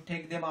wants to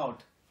take them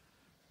out.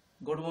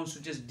 God wants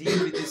to just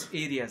deal with these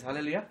areas.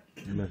 Hallelujah.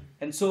 Amen.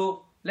 And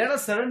so let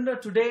us surrender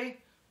today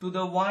to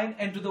the vine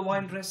and to the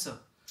vine dresser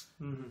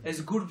as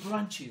good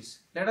branches.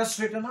 Let us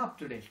straighten up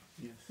today.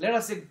 Yes. Let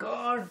us say,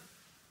 God,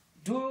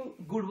 do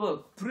good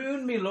work.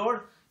 Prune me,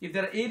 Lord. If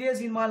there are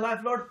areas in my life,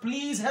 Lord,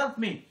 please help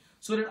me,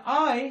 so that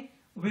I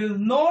will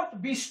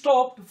not be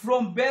stopped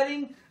from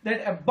bearing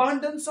that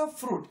abundance of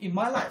fruit in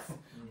my life.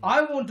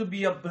 I want to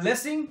be a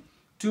blessing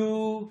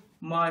to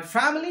my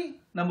family,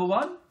 number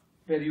one,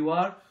 where you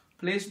are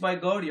placed by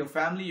God. Your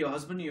family, your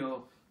husband,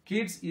 your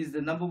kids is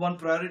the number one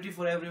priority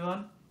for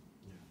everyone.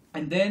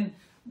 And then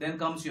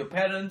comes your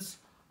parents,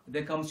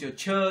 then comes your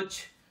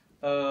church,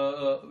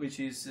 which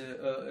is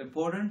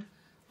important.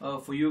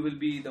 For you will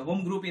be the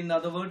home group, in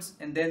other words,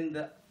 and then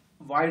the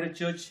wider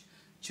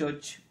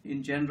church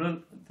in general,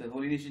 the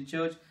Holy Nation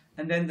Church,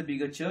 and then the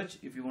bigger church,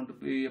 if you want to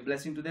be a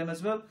blessing to them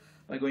as well,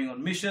 by going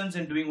on missions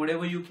and doing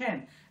whatever you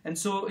can. And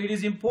so it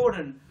is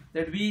important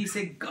that we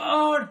say,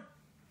 God,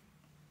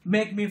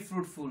 make me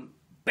fruitful,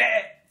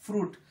 bear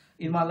fruit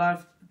in my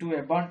life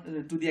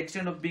to the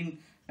extent of being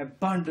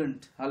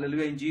abundant.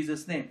 Hallelujah, in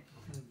Jesus' name.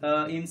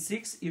 In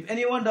 6, if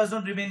anyone does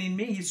not remain in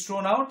me, he is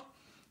thrown out,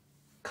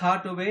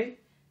 cut away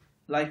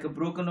like a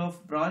broken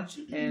off branch,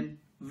 and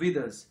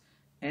withers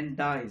and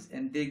dies.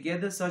 And they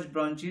gather such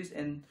branches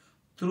and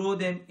throw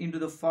them into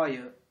the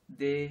fire,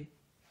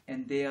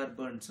 and they are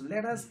burned. So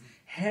let us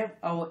have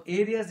our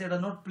areas that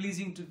are not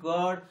pleasing to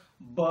God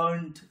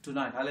burnt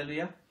tonight.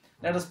 Hallelujah.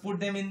 Let us put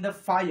them in the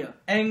fire.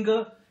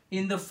 Anger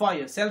in the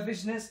fire.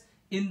 Selfishness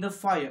in the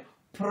fire.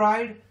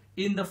 Pride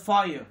in the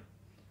fire.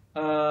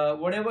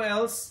 Whatever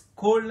else,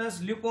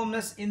 coldness,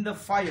 lukewarmness in the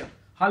fire.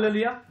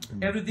 Hallelujah.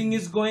 Everything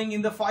is going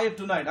in the fire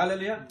tonight.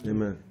 Hallelujah.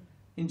 Amen.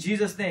 In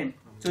Jesus' name.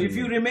 So if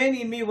you remain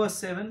in me, verse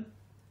 7,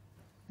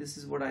 this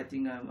is what I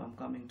think I'm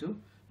coming to.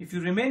 If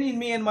you remain in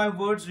me and my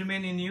words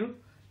remain in you,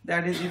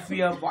 that is, if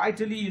we are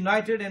vitally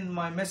united and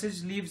my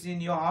message lives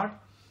in your heart,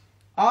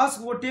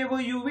 ask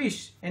whatever you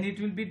wish and it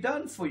will be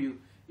done for you.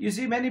 You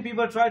see, many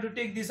people try to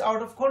take this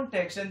out of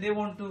context and they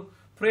want to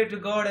pray to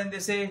God and they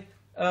say,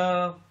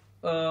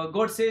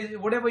 God says,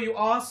 whatever you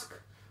ask,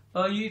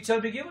 it shall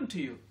be given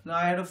to you. Now,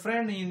 I had a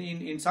friend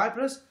in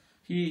Cyprus.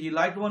 He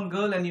liked one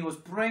girl and he was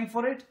praying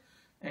for it.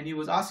 And he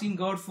was asking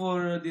God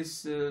for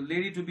this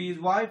lady to be his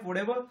wife,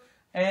 whatever.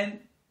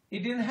 And it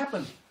didn't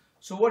happen.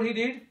 So what he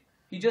did,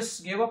 he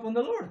just gave up on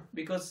the Lord,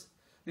 because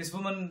this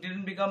woman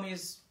didn't become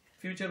his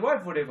future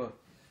wife, whatever.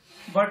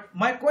 But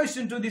my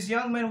question to this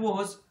young man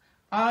was,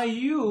 are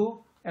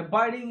you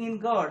abiding in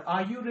God?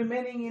 Are you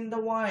remaining in the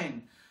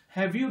vine?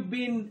 have you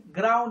been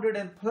grounded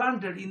and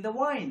planted in the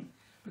vine?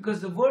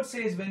 Because the word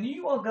says, when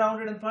you are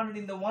grounded and planted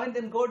in the vine,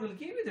 then God will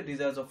give you the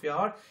desires of your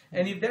heart.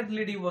 And if that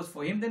lady was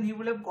for him, then he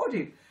would have got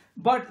it.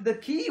 But the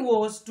key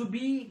was to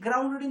be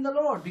grounded in the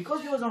Lord.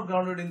 Because he was not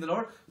grounded in the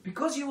Lord,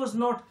 because he was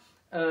not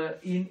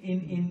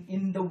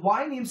in the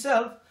vine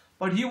himself,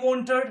 but he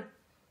wanted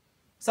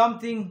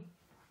something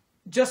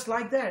just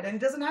like that, and it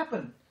doesn't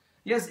happen.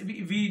 Yes,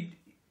 we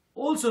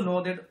also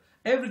know that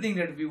everything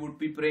that we would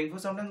be praying for,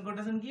 sometimes God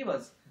doesn't give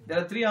us. There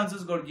are 3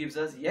 answers God gives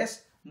us: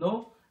 yes,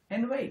 no,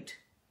 and wait.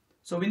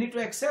 So we need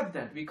to accept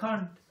that. We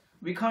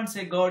can't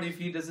say, God, if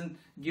he doesn't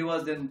give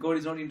us, then God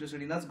is not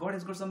interested in us. God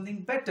has got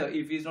something better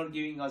if he is not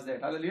giving us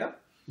that. Hallelujah.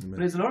 Amen.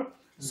 Praise the Lord. Amen.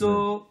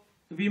 So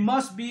we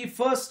must be,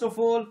 first of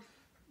all,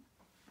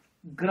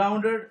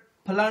 grounded,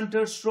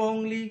 planted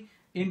strongly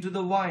into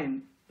the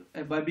vine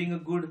by being a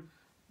good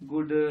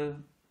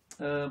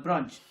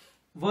branch.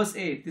 Verse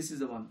 8, this is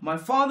the one. My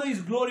Father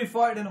is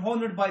glorified and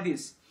honored by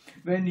this,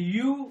 when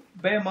you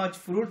bear much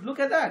fruit. Look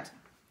at that.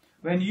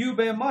 When you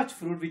bear much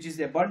fruit, which is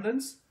the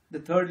abundance, the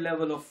third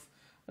level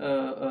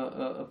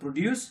of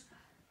produce,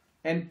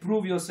 and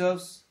prove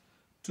yourselves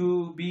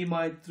to be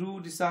my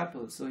true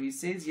disciples. So he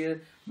says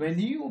here, when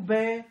you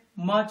bear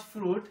much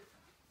fruit,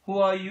 who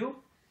are you?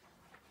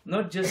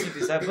 Not just a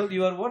disciple,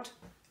 you are what?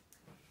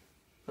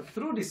 A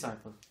true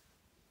disciple.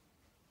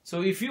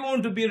 So if you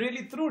want to be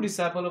really true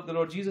disciple of the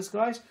Lord Jesus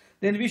Christ,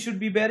 then we should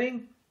be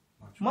bearing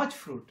much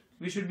fruit.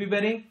 We should be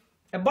bearing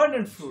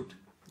abundant fruit.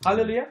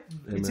 Hallelujah.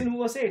 Amen. It's in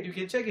verse 8. You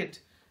can check it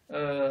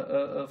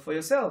for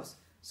yourselves.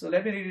 So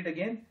let me read it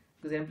again,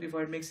 because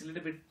Amplified makes it a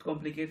little bit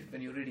complicated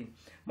when you're reading.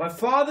 My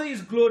Father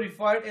is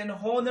glorified and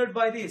honored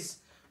by this,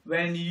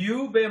 when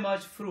you bear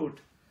much fruit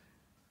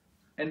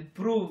and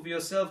prove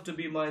yourself to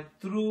be my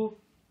true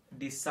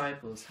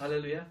disciples.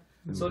 Hallelujah.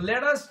 Amen. So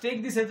let us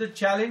take this as a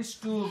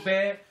challenge to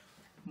bear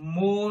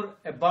more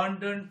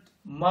abundant,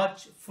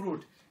 much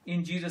fruit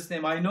in Jesus'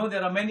 name. I know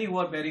there are many who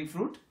are bearing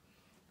fruit,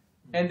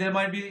 and there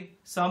might be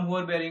some who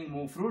are bearing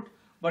more fruit.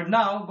 But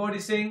now God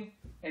is saying,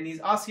 and He's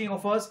asking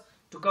of us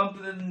to come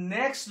to the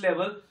next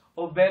level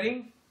of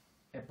bearing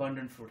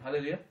abundant fruit.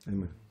 Hallelujah.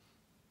 Amen.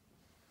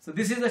 So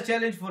this is a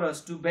challenge for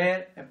us to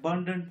bear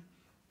abundant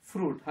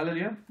fruit.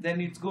 Hallelujah. Then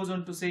it goes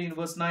on to say in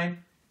verse 9,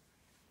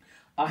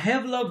 I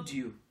have loved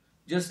you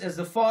just as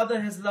the Father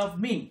has loved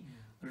me.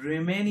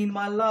 Remain in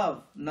my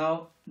love.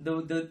 Now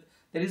there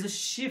is a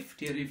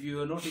shift here, if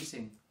you are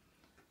noticing.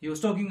 He was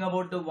talking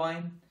about the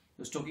vine,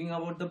 he was talking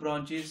about the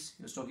branches,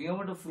 he was talking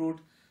about the fruit,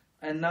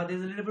 and now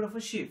there's a little bit of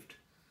a shift.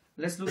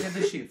 Let's look at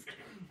the shift.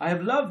 I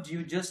have loved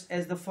you just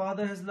as the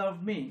Father has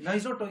loved me. Now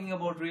he's not talking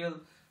about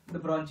the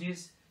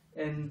branches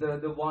and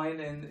the vine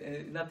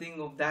and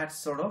nothing of that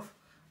sort of,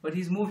 but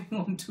he's moving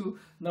on to,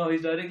 now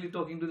he's directly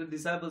talking to the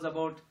disciples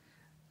about,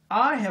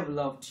 I have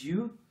loved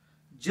you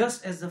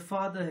just as the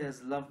Father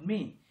has loved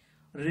me.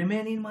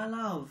 Remain in my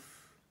love,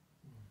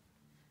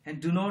 and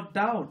do not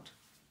doubt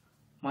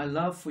my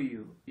love for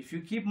you. If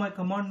you keep my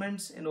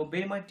commandments and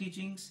obey my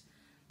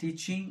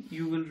teaching,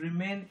 you will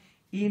remain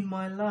in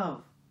my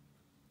love,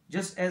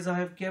 just as I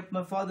have kept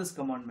my Father's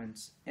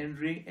commandments and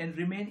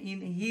remain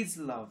in His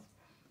love.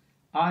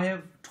 I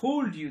have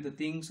told you the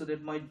things so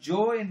that my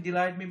joy and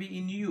delight may be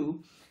in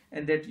you,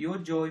 and that your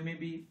joy may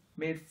be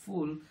made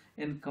full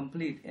and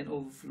complete and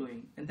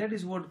overflowing. And that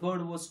is what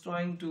God was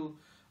trying to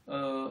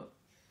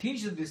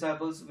teach the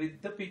disciples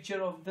with the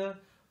picture of the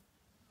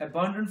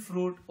abundant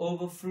fruit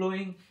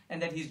overflowing,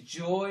 and that His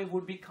joy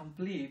would be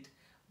complete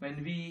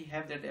when we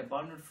have that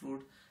abundant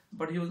fruit.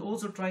 But He was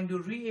also trying to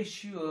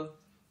reassure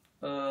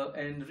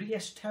and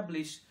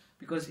re-establish,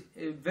 because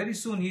very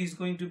soon He is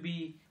going to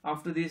be,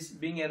 after this,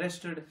 being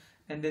arrested,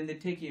 and then they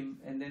take Him,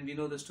 and then we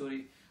know the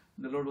story,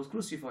 the Lord was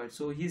crucified.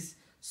 So He's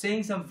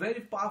saying some very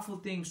powerful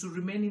things, to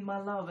remain in my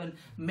love and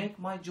make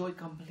my joy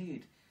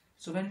complete.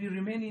 So when we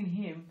remain in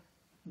Him,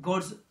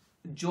 God's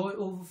joy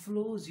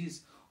overflows.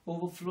 He's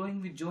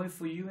overflowing with joy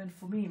for you and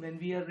for me when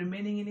we are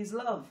remaining in His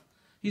love.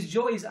 His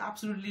joy is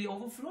absolutely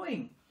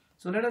overflowing.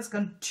 So let us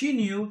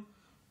continue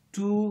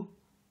to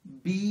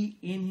be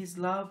in His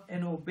love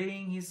and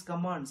obeying His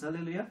commands.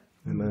 Hallelujah.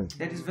 Amen.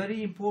 That is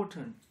very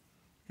important.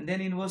 And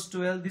then in verse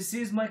 12, this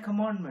is my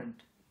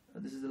commandment.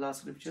 This is the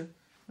last scripture.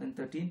 And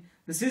 13.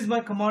 This is my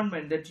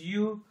commandment, that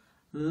you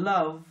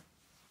love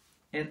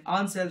and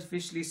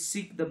unselfishly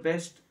seek the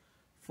best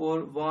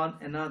for one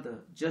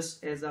another,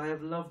 just as I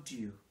have loved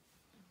you.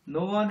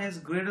 No one has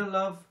greater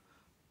love,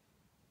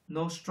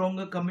 no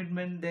stronger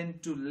commitment than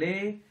to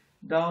lay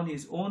down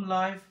his own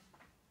life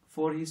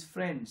for his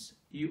friends.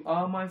 You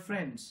are my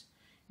friends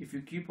if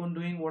you keep on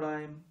doing what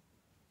I am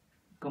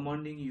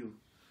commanding you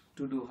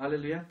to do.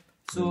 Hallelujah.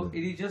 So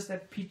it is just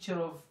that picture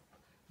of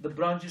the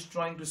branches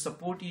trying to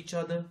support each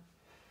other.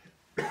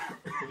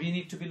 We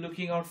need to be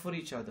looking out for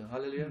each other.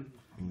 Hallelujah.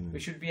 We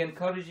should be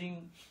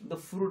encouraging the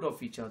fruit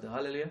of each other.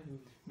 Hallelujah.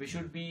 We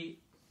should be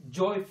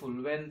joyful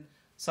when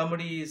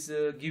somebody is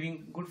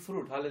giving good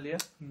fruit. Hallelujah.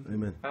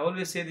 Amen. I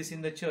always say this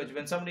in the church.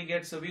 When somebody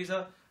gets a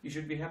visa, you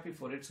should be happy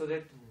for it, so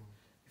that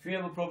if you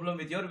have a problem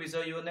with your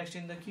visa, you are next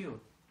in the queue.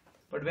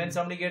 But when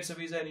somebody gets a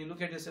visa and you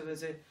look at yourself and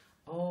say,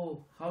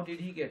 oh, how did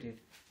he get it?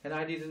 And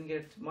I didn't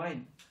get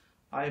mine.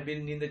 I've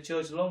been in the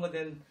church longer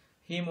than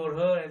him or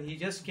her, and he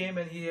just came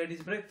and he had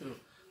his breakthrough.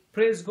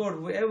 Praise God.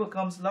 Whoever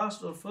comes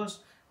last or first,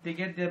 they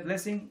get their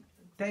blessing.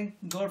 Thank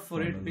God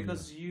for it,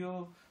 because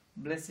your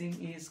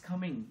blessing is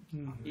coming.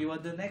 You are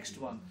the next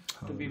one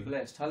to be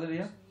blessed.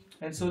 Hallelujah.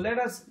 And so let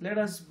us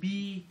learn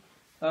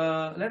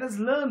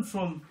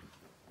from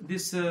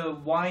this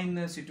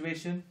wine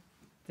situation,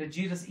 that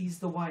Jesus is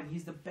the wine.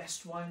 He's the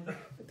best wine.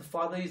 The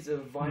Father is the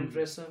vine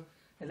dresser.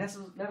 And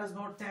let us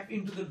not tap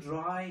into the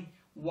dry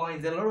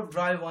wines. There are a lot of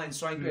dry wines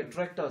trying to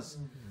attract us.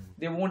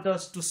 They want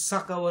us to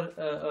suck our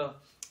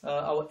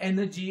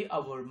energy,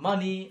 our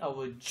money,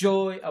 our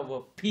joy,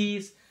 our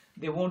peace.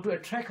 They want to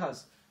attract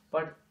us.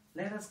 But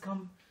let us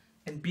come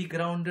and be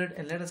grounded,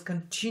 and let us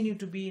continue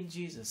to be in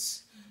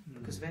Jesus.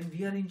 Because when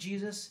we are in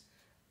Jesus,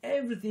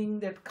 everything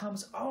that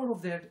comes out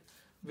of that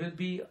will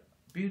be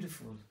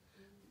beautiful.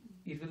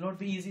 It will not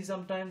be easy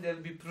sometimes. There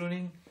will be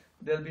pruning.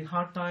 There will be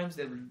hard times.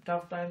 There will be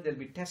tough times. There will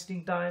be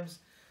testing times.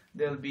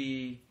 There will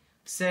be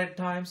sad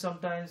times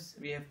sometimes.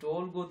 We have to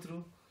all go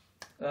through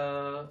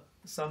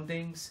some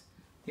things,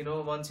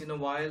 once in a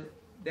while.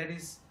 That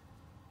is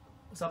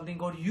something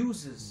God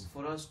uses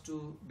for us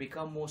to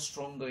become more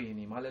stronger in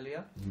Him.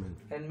 Hallelujah. Amen.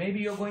 And maybe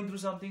you're going through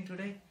something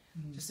today.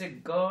 Just say,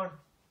 God,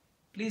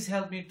 please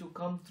help me to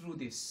come through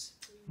this.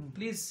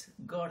 Please,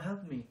 God,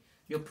 help me.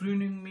 You're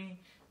pruning me.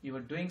 You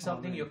are doing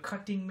something. Amen. You're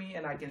cutting me,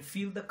 and I can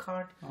feel the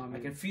cut. Amen. I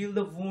can feel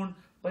the wound,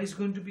 but it's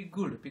going to be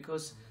good,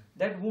 because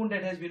that wound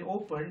that has been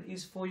opened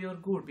is for your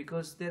good,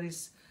 because there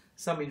is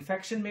some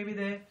infection maybe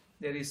there.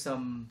 There is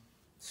some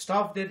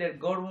stuff there that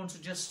God wants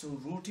to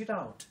root it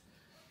out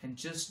and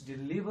just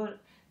deliver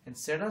and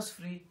set us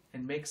free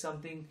and make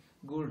something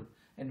good.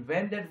 And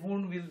when that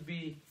wound will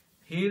be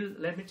healed,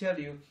 let me tell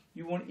you,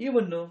 you won't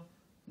even know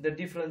the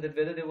difference, that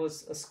whether there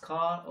was a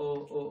scar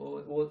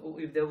or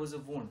if there was a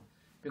wound,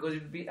 because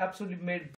it will be absolutely made